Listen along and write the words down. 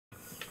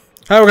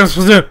Hi, we're gonna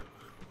Splatoon.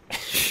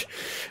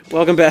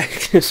 Welcome back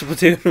to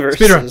Splatoon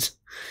versus.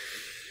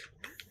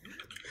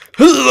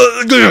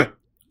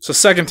 It's the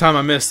second time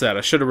I missed that.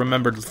 I should have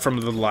remembered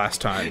from the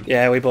last time.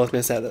 Yeah, we both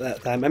missed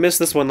that time. I missed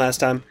this one last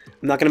time.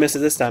 I'm not gonna miss it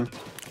this time.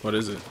 What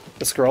is it?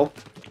 The scroll.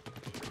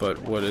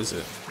 But what is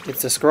it?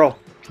 It's a scroll.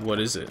 What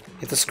is it?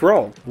 It's a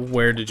scroll.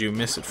 Where did you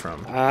miss it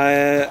from?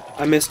 I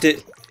missed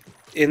it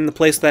in the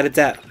place that it's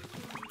at.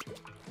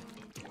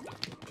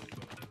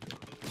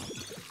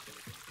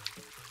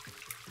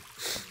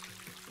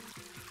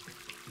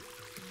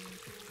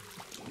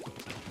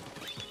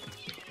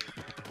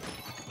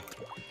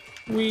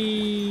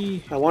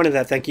 Wee. I wanted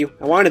that, thank you.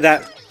 I wanted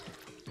that.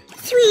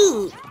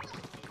 3!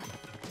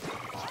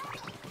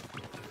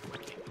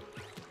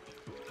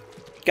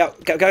 Go,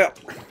 go, go, go.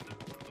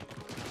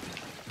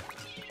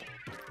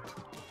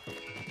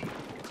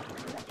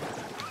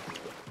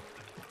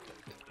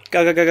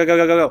 Go, go, go, go, go,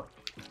 go, go, go.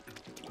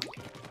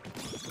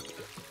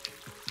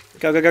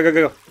 Go, go, go, go,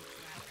 go.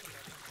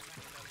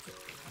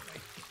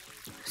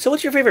 So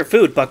what's your favorite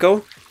food,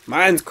 Bucko?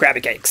 Mine's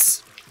Krabby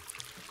Cakes.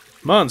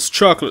 Mine's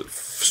chocolate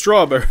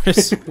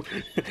strawberries.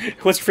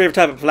 What's your favorite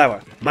type of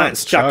flour?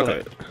 Mine's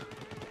chocolate.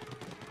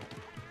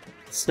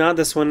 It's not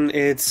this one,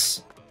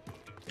 it's...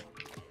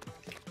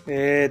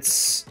 There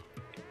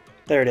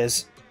it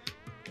is.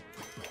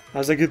 I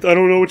was like, I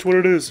don't know which one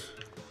it is.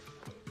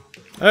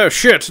 Oh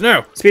shit,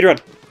 no! Speedrun.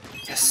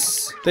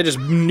 Yes. They just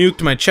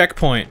nuked my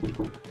checkpoint.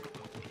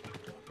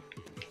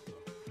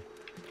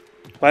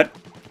 What?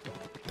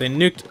 They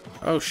nuked...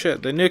 Oh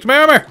shit, they nuked my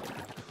armor!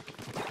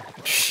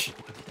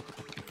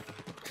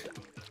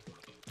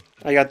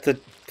 I got the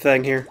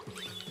thing here.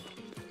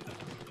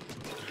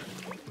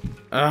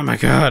 Oh my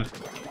god.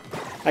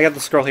 I got the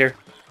scroll here.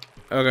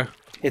 Okay.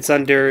 It's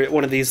under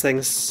one of these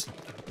things.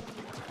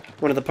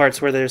 One of the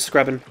parts where they're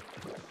scrubbing.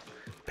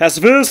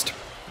 Pacifist!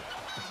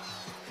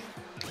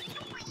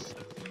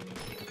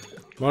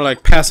 More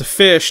like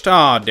pacifist.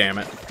 Aw, damn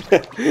it.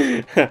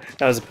 That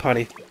was a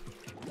punny.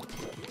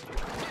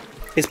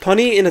 Is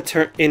punny in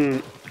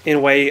a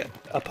way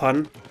a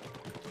pun?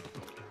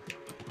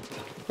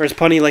 Or is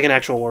punny like an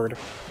actual word?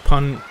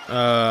 Pun,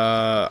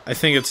 I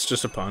think it's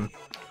just a pun.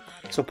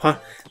 So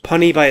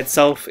punny by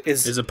itself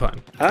is a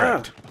pun. Ah.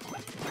 Correct.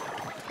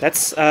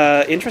 That's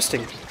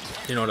interesting.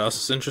 You know what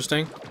else is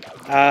interesting?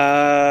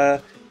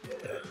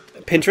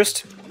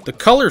 Pinterest. The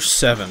color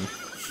 7.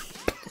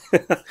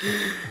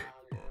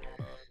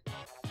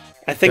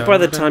 I think by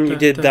the time you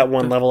did that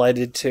one level, I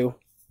did too.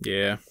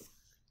 Yeah.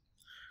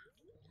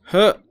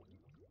 Huh.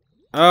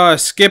 Oh, I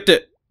skipped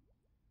it.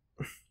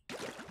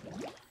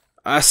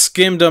 I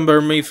skimmed under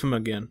me from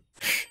again.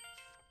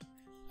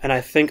 And I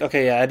think,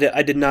 okay, yeah,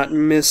 I did not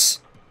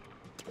miss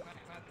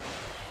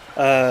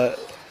a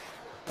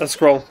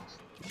scroll.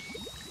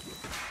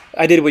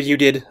 I did what you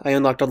did. I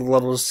unlocked all the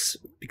levels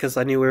because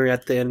I knew we were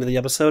at the end of the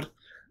episode.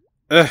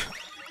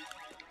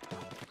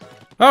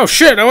 Oh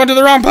shit, I went to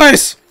the wrong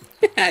place!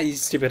 You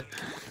stupid.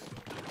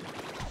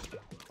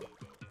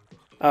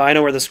 Oh, I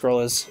know where the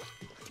scroll is.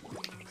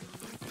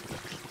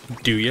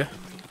 Do ya?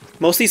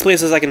 Most of these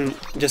places I can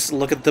just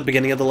look at the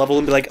beginning of the level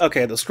and be like,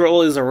 okay, the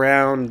scroll is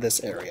around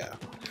this area.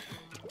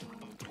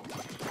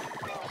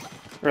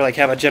 Or like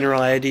have a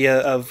general idea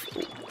of...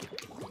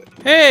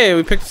 Hey,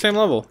 we picked the same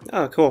level.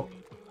 Oh, cool.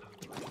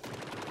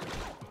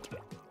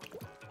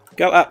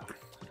 Go up.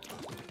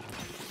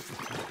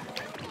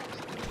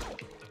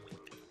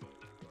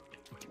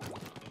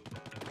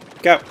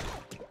 Go.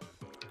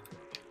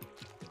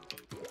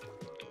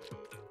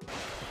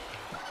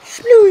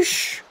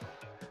 Sploosh.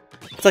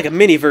 It's like a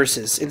mini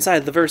versus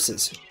inside the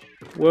verses.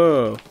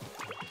 Whoa.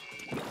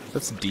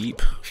 That's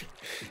deep.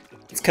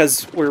 It's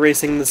because we're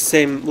racing the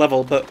same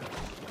level, but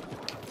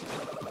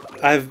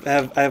I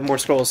have more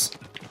scrolls.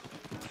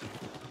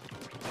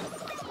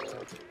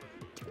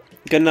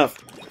 Good enough.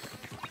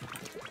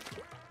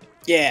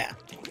 Yeah.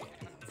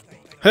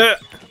 Huh.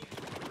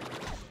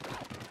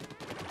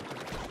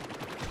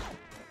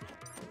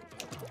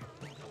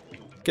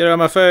 Get out of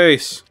my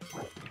face.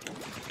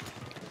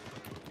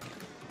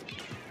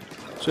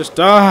 Just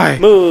die.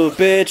 Move,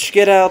 bitch.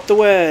 Get out the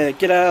way.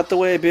 Get out the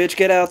way, bitch.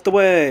 Get out the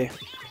way.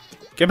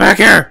 Get back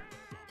here.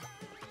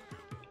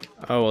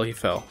 Oh, well, he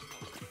fell.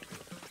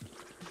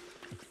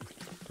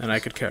 And I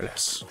could care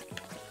less.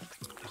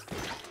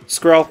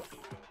 Scroll.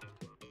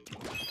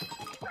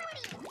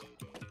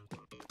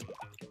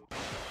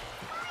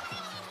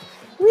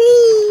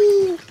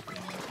 Whee!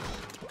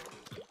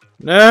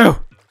 No.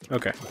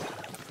 Okay.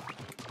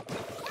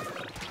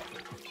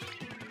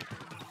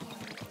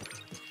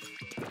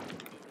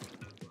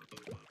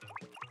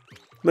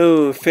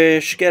 Move,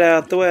 fish, get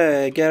out the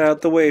way. Get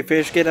out the way,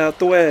 fish, get out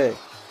the way.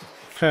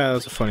 Yeah,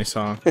 that's a funny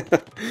song.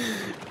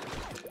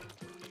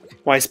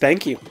 Why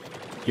spank you?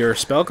 You're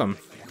spelcom.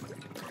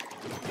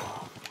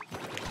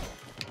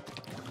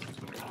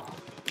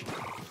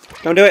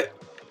 Don't do it.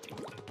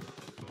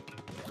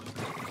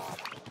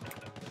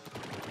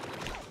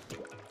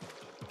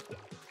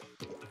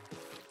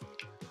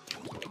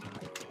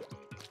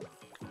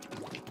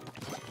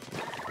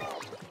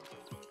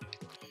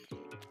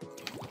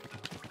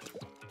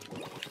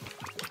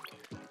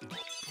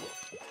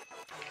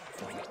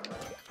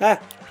 Ah.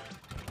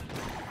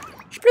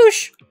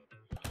 Sploosh!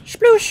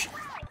 Sploosh!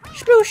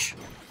 Sploosh!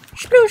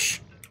 Sploosh!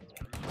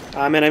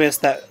 Ah, man, I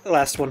missed that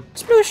last one.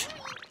 Sploosh!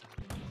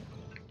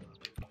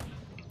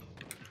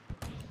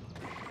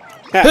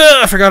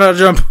 I forgot how to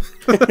jump.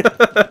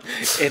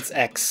 It's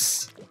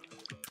X.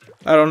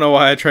 I don't know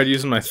why I tried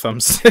using my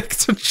thumbstick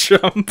to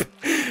jump.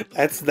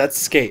 That's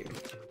Skate.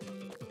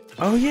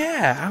 Oh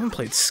yeah, I haven't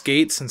played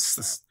Skate since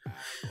this.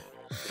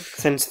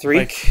 Since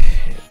 3?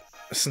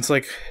 Since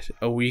like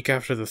a week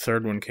after the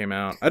third one came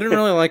out. I didn't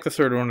really like the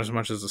third one as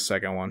much as the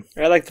second one.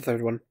 I like the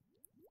third one.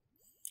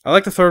 I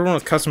like the third one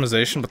with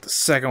customization, but the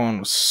second one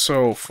was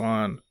so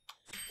fun.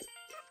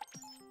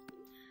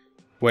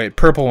 Wait,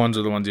 purple ones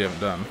are the ones you haven't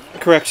done.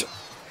 Correct.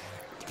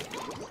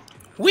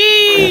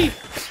 Whee!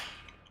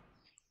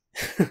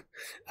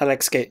 I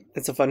like Skate.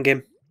 It's a fun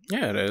game.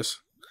 Yeah, it is.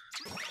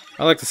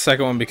 I like the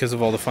second one because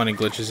of all the funny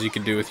glitches you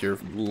can do with your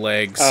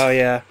legs. Oh,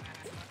 yeah.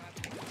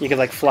 You could,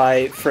 like,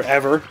 fly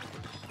forever.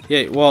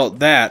 Yeah, well,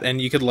 that,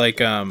 and you could, like,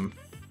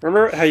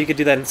 Remember how you could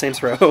do that in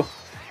Saints Row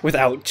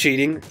without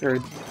cheating or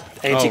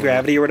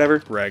anti-gravity or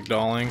whatever?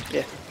 Ragdolling.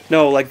 Yeah.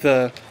 No, like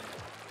the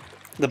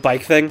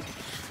bike thing.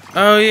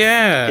 Oh,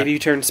 yeah! If you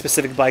turn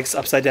specific bikes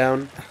upside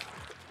down,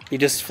 you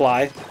just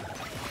fly.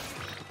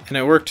 And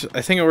it worked,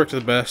 I think it worked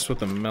the best with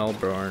the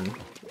Melbourne.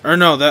 Or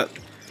no, that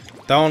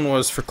one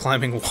was for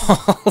climbing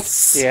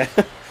walls. Yeah.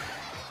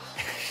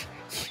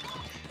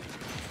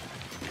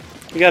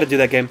 You gotta do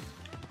that game.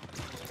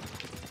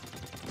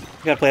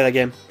 You gotta play that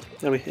game.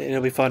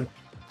 It'll be fun.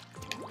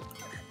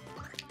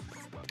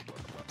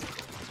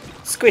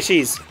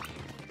 Squishies!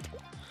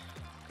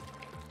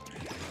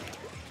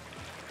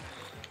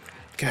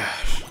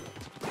 Gosh.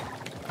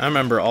 I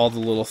remember all the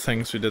little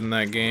things we did in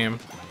that game.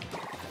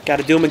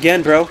 Gotta do them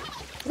again, bro.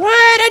 What?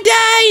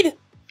 I died!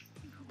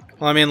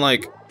 Well, I mean,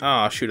 like...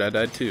 Oh, shoot, I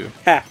died too.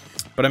 Ha!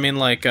 But I mean,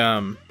 like,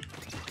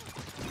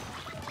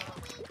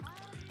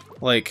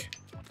 Like,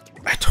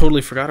 I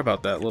totally forgot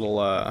about that little,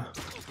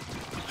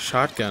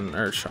 shotgun.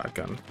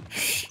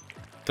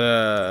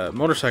 The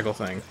motorcycle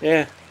thing.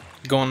 Yeah.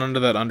 Going under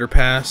that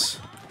underpass.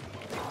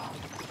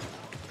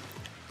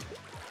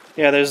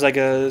 Yeah, there's like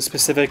a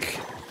specific...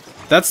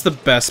 That's the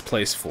best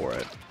place for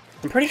it.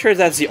 I'm pretty sure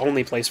that's the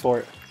only place for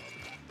it.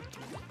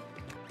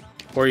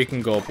 Or you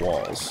can go up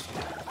walls.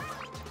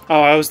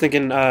 Oh, I was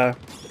thinking, there's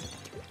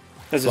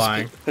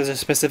Flying. there's a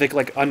specific,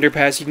 like,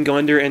 underpass you can go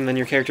under, and then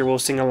your character will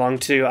sing along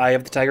to Eye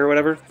of the Tiger or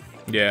whatever.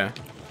 Yeah.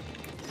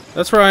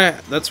 That's where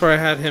I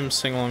had him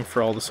sing along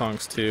for all the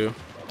songs too.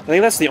 I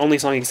think that's the only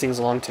song he sings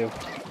along to.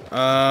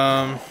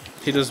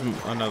 He does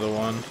another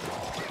one.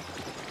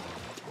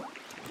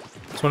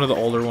 It's one of the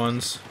older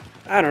ones.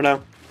 I don't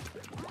know.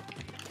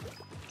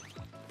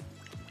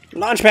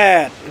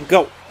 Launchpad!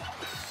 Go!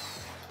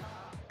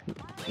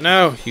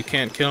 No, you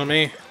can't kill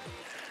me.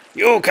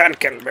 You can't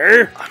kill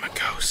me! I'm a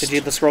ghost. Did you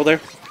hit the scroll there?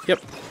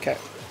 Yep. Okay.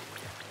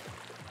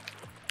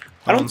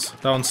 That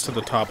one's to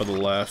the top of the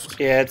left.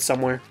 Yeah, it's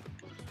somewhere.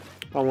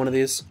 On one of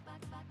these.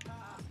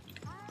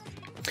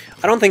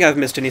 I don't think I've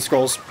missed any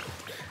scrolls.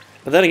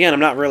 But then again, I'm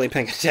not really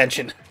paying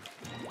attention.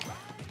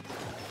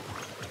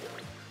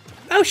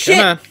 Oh shit!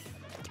 Come on.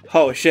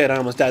 Oh shit, I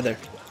almost died there.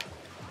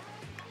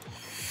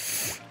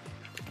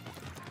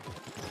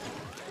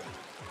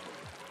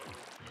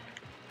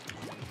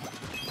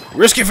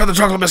 Risk it for the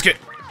chocolate biscuit.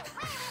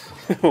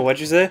 What'd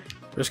you say?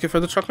 Risk it for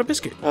the chocolate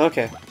biscuit. Oh,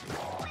 okay.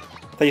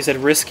 I thought you said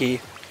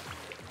risky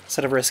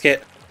instead of risk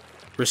it.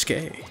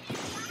 Risque.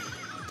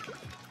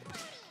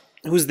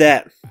 Who's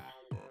that?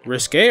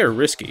 Risque or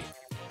risky?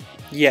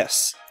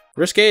 Yes.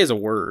 Risque is a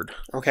word.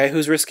 Okay,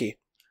 who's risky?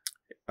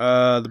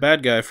 The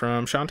bad guy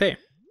from Shantae.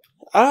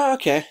 Oh,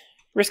 okay.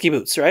 Risky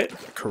boots, right?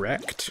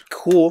 Correct.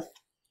 Cool.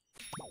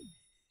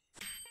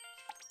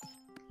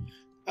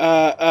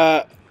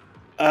 You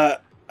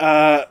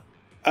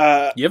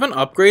haven't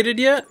upgraded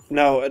yet?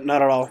 No,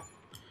 not at all.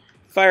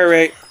 Fire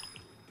rate.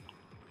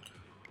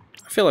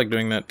 I feel like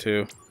doing that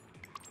too.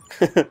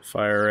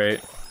 Fire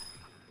rate.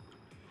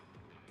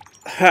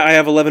 I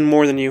have 11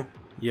 more than you.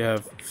 You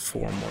have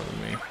 4 more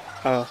than me.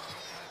 Oh.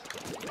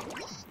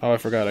 Oh, I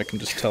forgot I can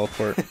just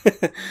teleport.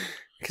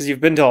 Because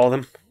you've been to all of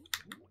them.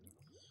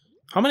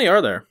 How many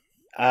are there?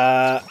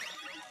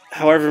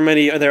 However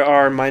many there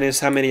are minus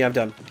how many I've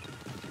done.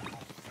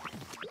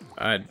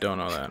 I don't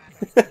know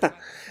that.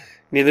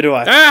 Neither do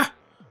I. Ah!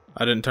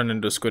 I didn't turn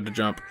into a squid to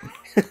jump.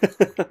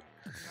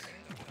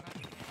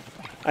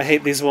 I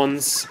hate these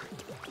ones.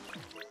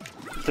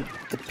 The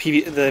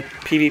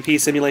PvP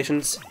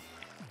simulations.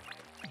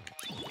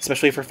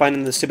 Especially for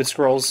finding the stupid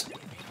scrolls.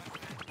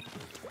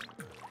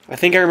 I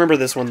think I remember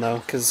this one though,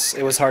 because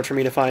it was hard for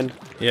me to find.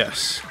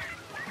 Yes.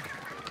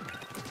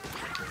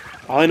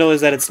 All I know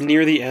is that it's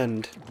near the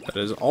end. That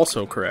is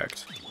also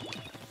correct.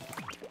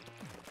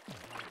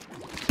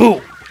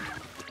 Boom!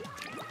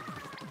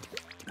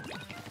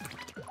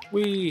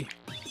 Whee!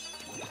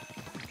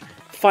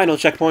 Final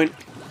checkpoint.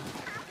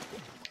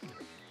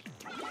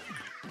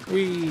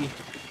 Whee!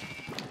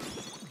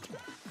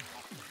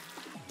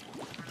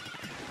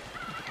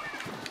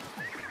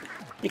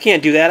 You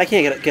can't do that. I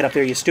can't get up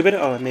there, you stupid.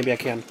 Oh, maybe I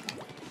can.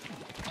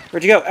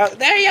 Where'd you go? Oh,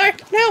 there you are!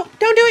 No!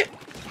 Don't do it!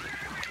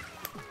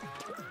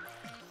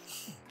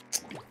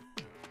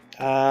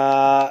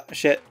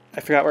 Shit.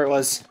 I forgot where it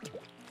was.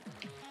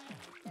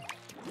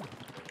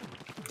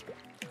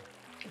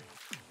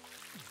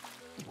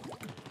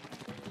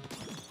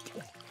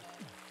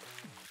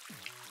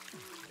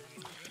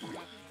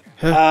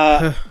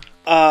 Oh,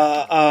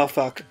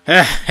 fuck.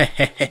 I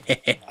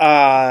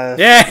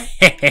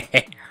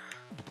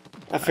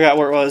forgot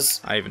where it was.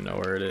 I even know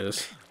where it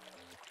is.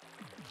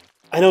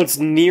 I know it's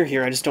near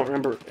here, I just don't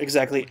remember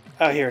exactly.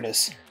 Oh, here it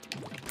is.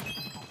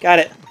 Got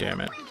it. Damn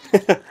it.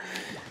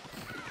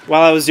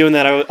 While I was doing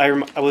that,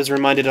 I was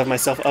reminded of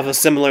myself of a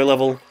similar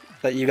level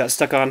that you got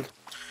stuck on.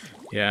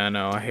 Yeah, I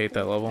know. I hate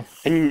that level.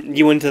 And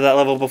you went to that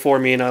level before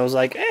me, and I was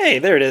like, hey,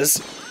 there it is.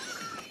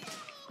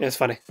 It was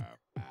funny.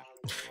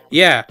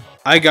 Yeah,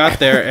 I got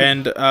there,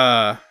 and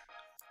I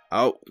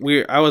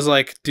was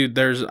like, dude,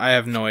 I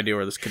have no idea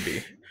where this could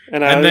be.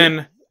 And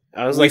then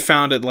we like,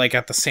 found it like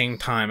at the same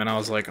time, and I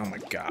was like, oh my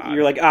god.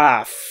 You're like,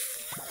 ah,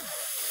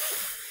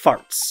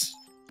 farts.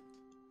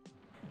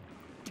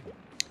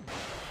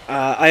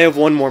 I have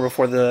one more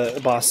before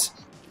the boss.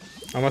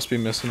 I must be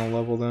missing a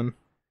level then.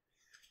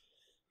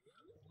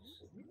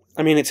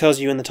 I mean, it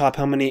tells you in the top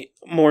how many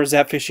more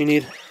Zapfish you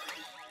need.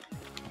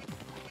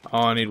 Oh,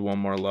 I need one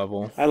more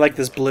level. I like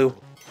this blue.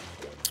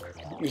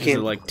 Is it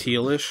like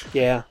tealish?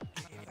 Yeah.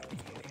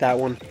 That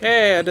one.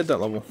 Hey, I did that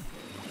level.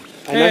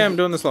 Hey, I'm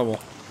doing this level.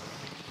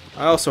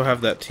 I also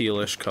have that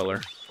tealish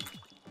color.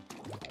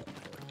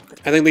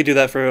 I think they do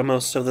that for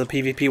most of the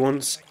PvP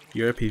ones.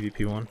 You're a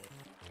PvP one.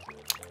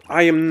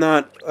 I am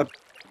not a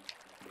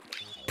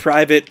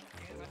private,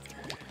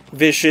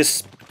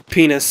 vicious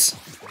penis.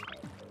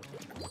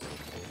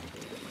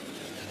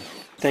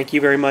 Thank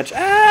you very much.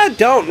 Ah,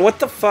 don't! What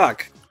the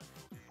fuck?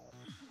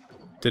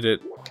 Did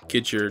it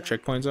get your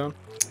checkpoint zone?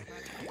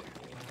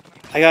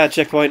 I got a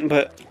checkpoint,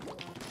 but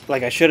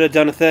like I should have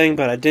done a thing,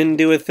 but I didn't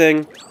do a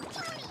thing.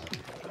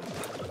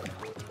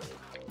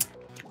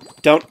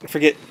 Don't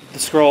forget the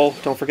scroll.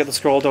 Don't forget the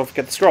scroll. Don't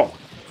forget the scroll.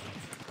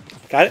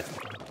 Got it?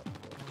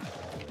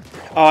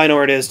 Oh, I know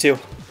where it is, too.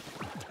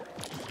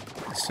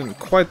 It's in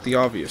quite the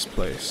obvious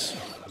place.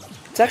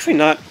 It's actually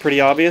not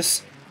pretty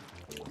obvious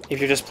if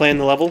you're just playing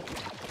the level.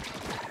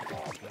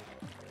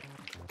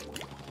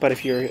 But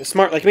if you're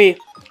smart like me,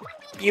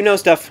 you know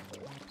stuff.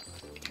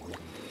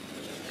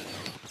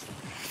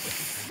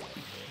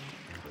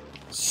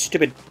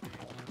 Stupid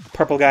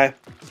purple guy.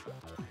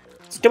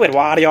 Stupid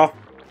Wario.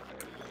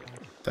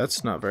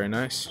 That's not very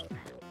nice.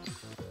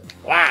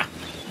 Wow.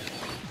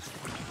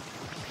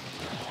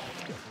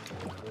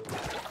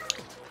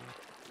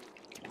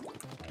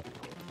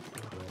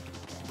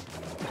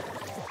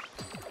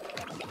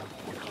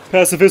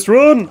 Pacifist,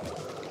 run!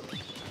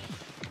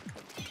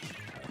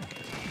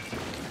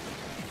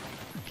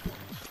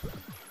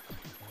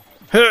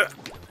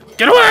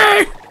 Get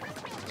away!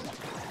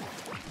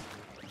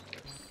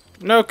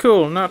 No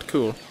cool, not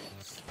cool.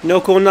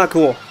 No cool, not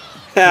cool.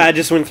 I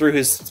just went through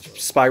his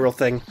spiral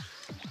thing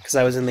because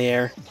I was in the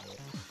air.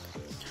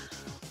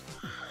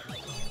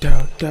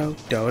 Do do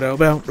do do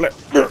do.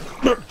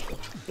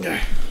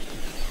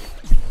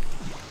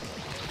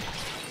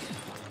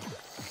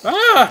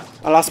 Ah!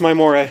 I lost my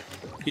moray.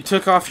 You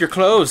took off your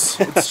clothes.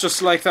 It's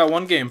just like that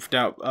one game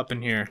up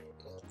in here.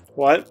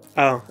 What?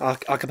 Oh,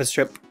 Octopus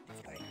Strip.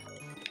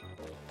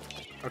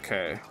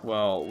 Okay,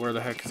 well, where the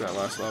heck is that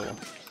last level?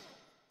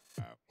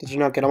 Did you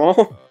not get them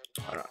all?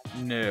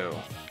 No.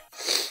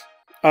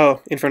 Oh,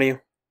 in front of you.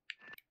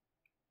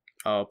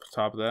 Oh, up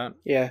top of that?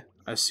 Yeah.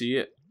 I see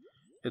it.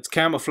 Its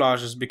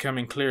camouflage is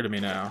becoming clear to me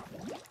now.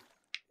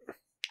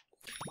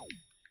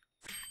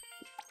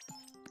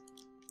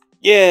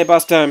 Yeah,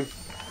 boss time.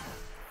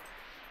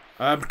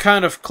 I'm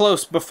kind of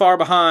close, but far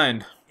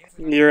behind.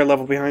 You're a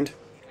level behind.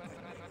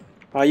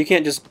 You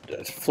can't just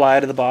fly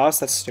to the boss.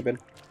 That's stupid.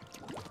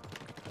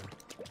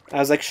 I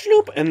was like,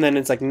 shloop, and then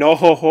it's like, no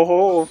ho ho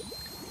ho.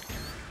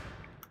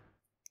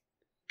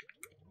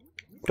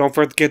 Don't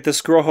forget the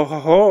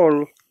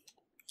scroll.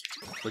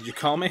 What'd you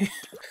call me?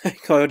 I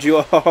called you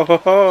a ho ho ho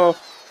ho.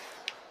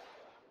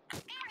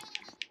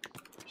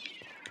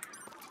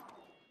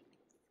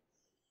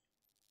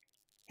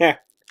 Yeah.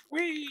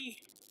 Whee!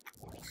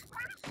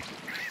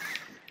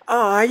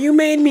 Aw, you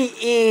made me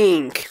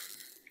ink.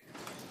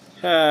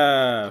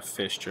 Ah,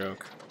 fish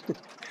joke.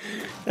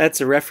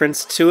 That's a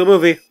reference to a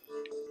movie.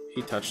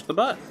 He touched the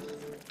butt.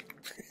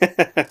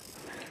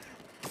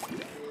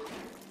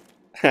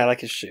 I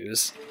like his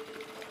shoes.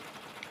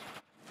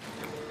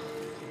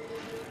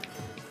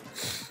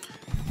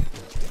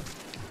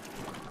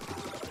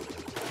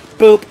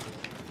 Boop.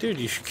 Dude,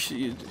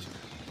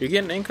 you're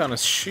getting ink on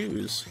his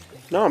shoes.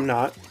 No, I'm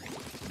not.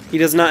 He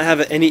does not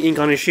have any ink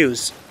on his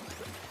shoes.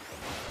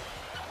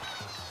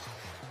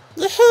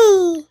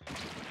 Yahoo!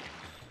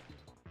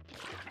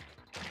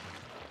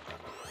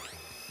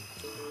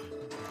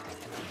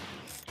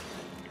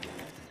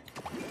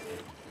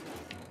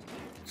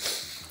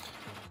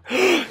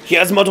 He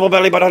has multiple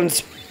belly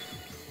buttons.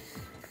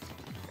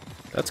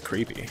 That's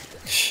creepy.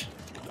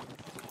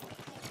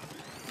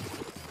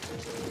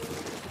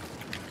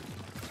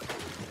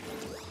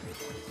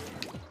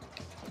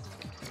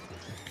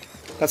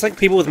 That's like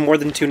people with more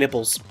than 2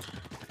 nipples.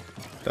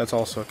 That's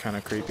also kind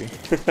of creepy.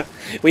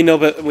 We know,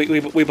 but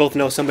we both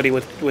know somebody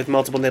with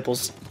multiple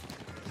nipples.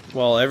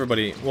 Well,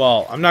 everybody...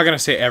 Well, I'm not going to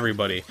say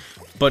everybody,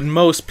 but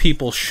most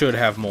people should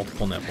have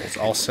multiple nipples.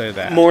 I'll say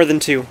that. More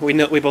than 2. We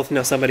both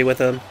know somebody with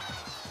them.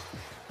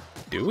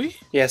 Do we?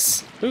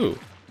 Yes. Who?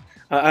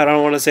 I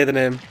don't want to say the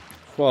name.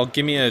 Well,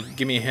 give me a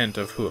hint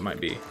of who it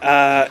might be.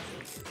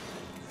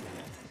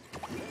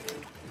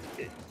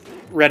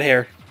 Red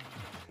hair.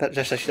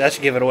 That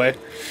should give it away.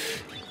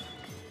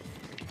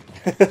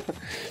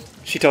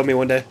 She told me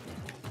one day.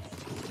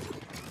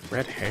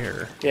 Red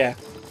hair? Yeah.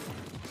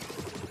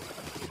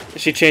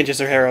 She changes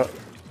her hair,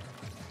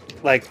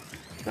 like,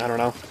 I don't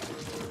know,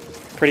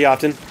 pretty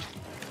often.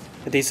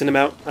 A decent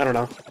amount? I don't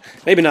know.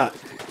 Maybe not.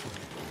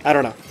 I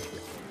don't know.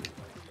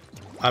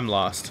 I'm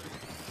lost.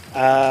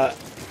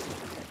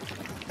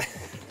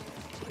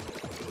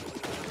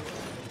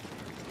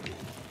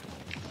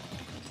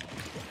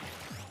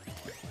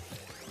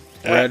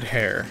 Red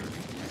hair.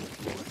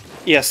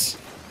 Yes.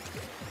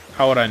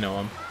 How would I know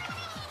him?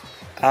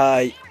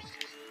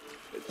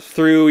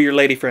 Through your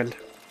lady friend.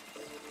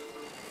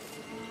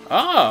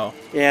 Oh.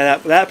 Yeah,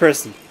 that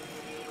person.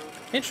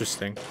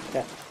 Interesting.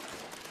 Yeah.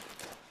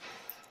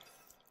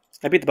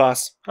 I beat the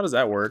boss. How does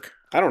that work?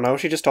 I don't know.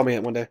 She just told me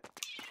it one day.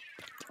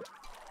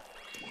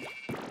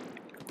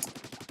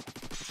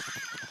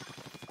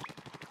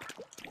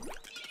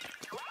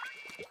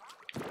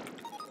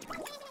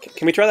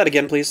 Can we try that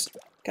again, please?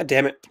 God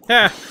damn it.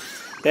 Yeah.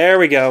 There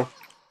we go.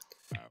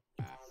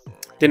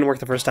 Didn't work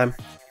the first time.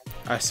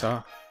 I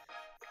saw.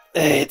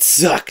 It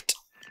sucked.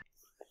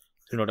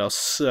 You know what else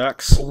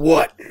sucks?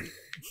 What?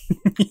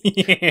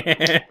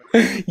 Yeah.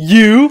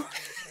 You?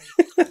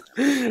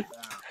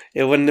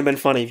 It wouldn't have been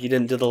funny if you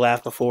didn't do the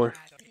laugh before.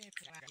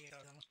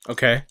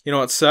 Okay. You know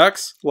what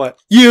sucks? What?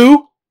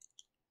 You?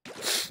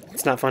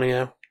 It's not funny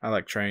now. I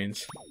like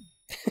trains.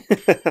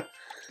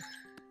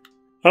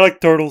 I like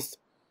turtles.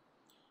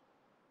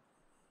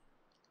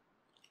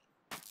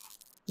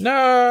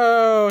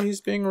 No,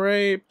 he's being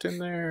raped in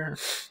there.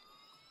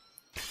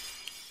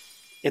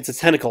 It's a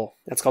tentacle.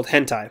 That's called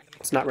hentai.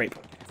 It's not rape.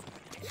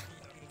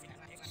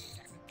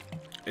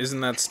 Isn't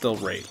that still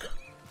rape?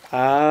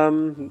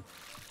 No,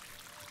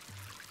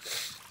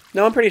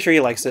 I'm pretty sure he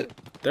likes it.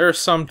 There are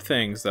some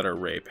things that are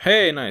rape.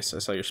 Hey, nice. I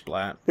saw your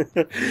splat.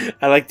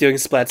 I like doing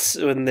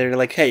splats when they're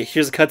like, hey,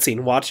 here's a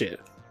cutscene, watch it.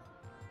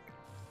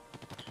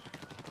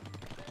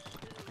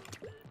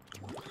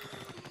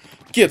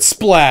 Get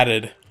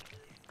splatted.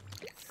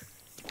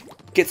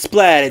 Get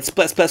splatted,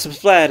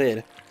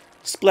 splatted.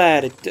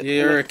 Splatted.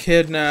 You're a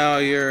kid now.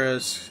 You're a...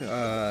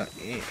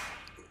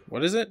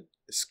 what is it?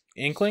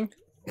 Inkling?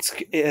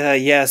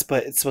 Yes,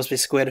 but it's supposed to be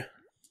squid.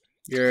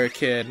 You're a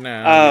kid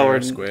now. Oh, you're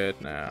a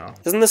squid now.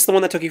 Isn't this the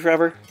one that took you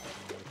forever?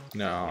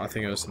 No, I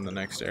think it was in the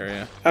next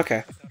area.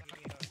 Okay.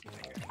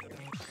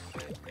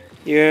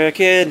 You're a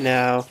kid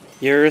now.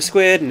 You're a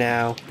squid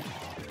now.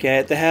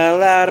 Get the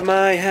hell out of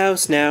my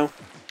house now.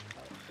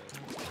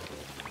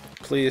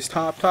 Please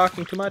stop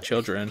talking to my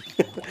children.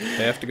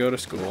 They have to go to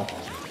school.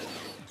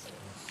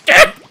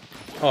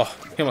 Oh,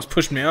 he almost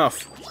pushed me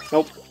off.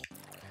 Nope.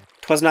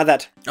 'Twas not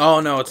that. Oh,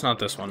 no, it's not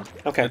this one.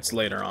 Okay. It's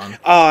later on.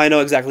 Oh, I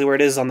know exactly where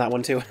it is on that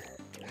one, too.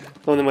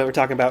 The one that we were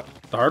talking about.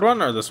 The hard one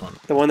or this one?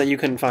 The one that you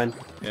couldn't find.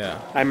 Yeah.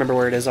 I remember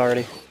where it is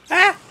already.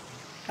 Ah!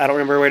 I don't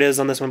remember where it is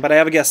on this one, but I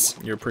have a guess.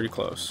 You're pretty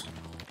close.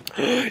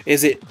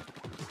 Is it?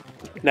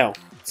 No,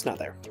 it's not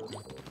there.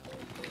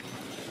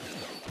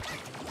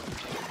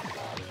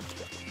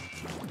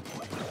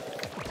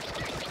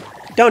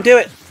 Don't do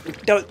it!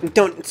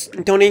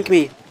 Don't ink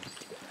me.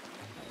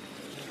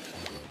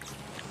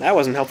 That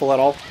wasn't helpful at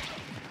all.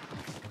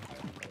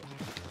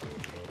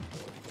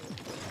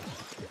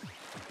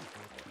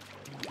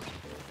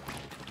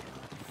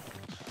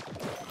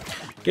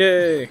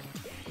 Yay!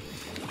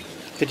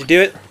 Did you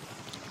do it?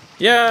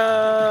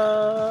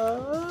 Yeah.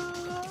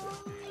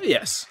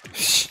 Yes.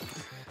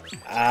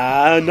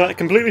 I'm not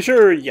completely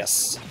sure.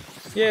 Yes.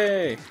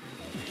 Yay!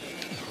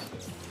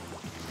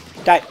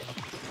 Die.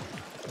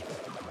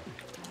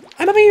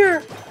 I'm up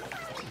here.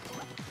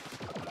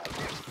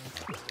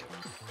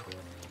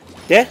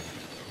 Yeah.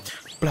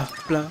 Blah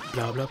blah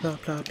blah blah blah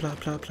blah blah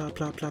blah blah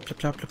blah blah blah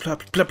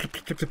blah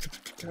blah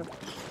blah blah.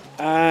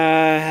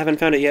 I haven't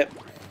found it yet.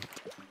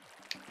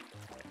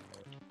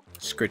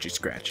 Scritchy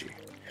scratchy.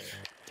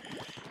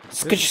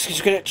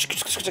 Scratch.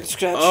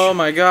 Oh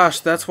my gosh,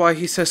 that's why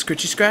he says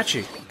scritchy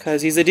scratchy.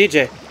 Because he's a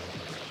DJ.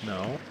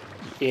 No.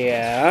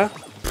 Yeah.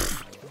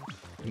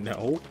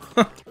 No.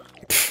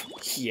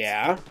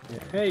 Yeah.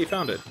 Hey, you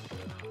found it.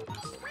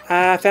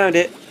 I found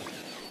it.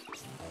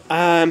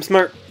 I'm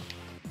smart.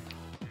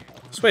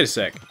 Just wait a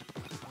sec.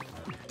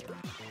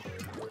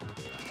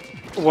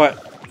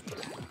 What?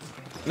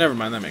 Never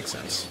mind, that makes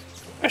sense.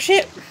 Oh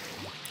shit.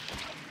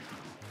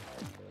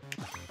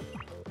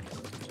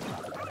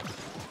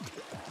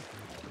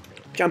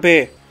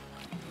 Jumpy.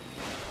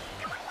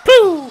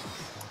 Pooh!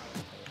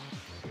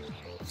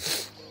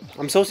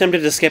 I'm so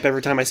tempted to skip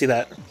every time I see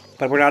that,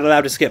 but we're not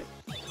allowed to skip.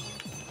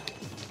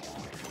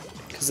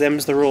 Because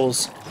them's the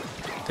rules.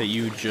 that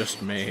you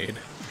just made.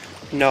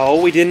 No,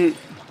 we didn't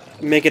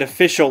make it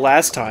official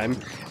last time.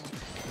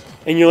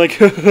 And you're like,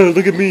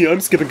 look at me,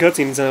 I'm skipping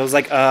cutscenes. And I was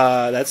like,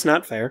 that's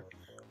not fair.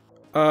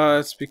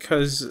 It's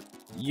because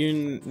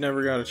you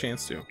never got a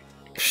chance to.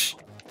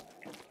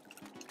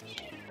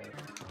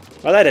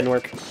 Well, that didn't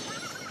work.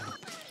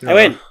 I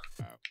win.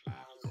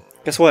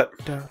 Guess what?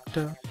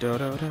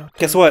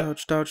 Guess what?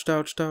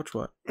 Dodge,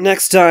 what?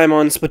 Next time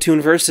on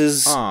Splatoon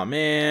Versus... Aw,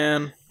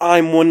 man.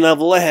 I'm one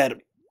level ahead.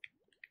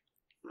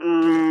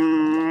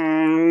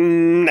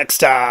 Next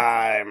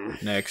time.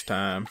 Next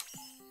time.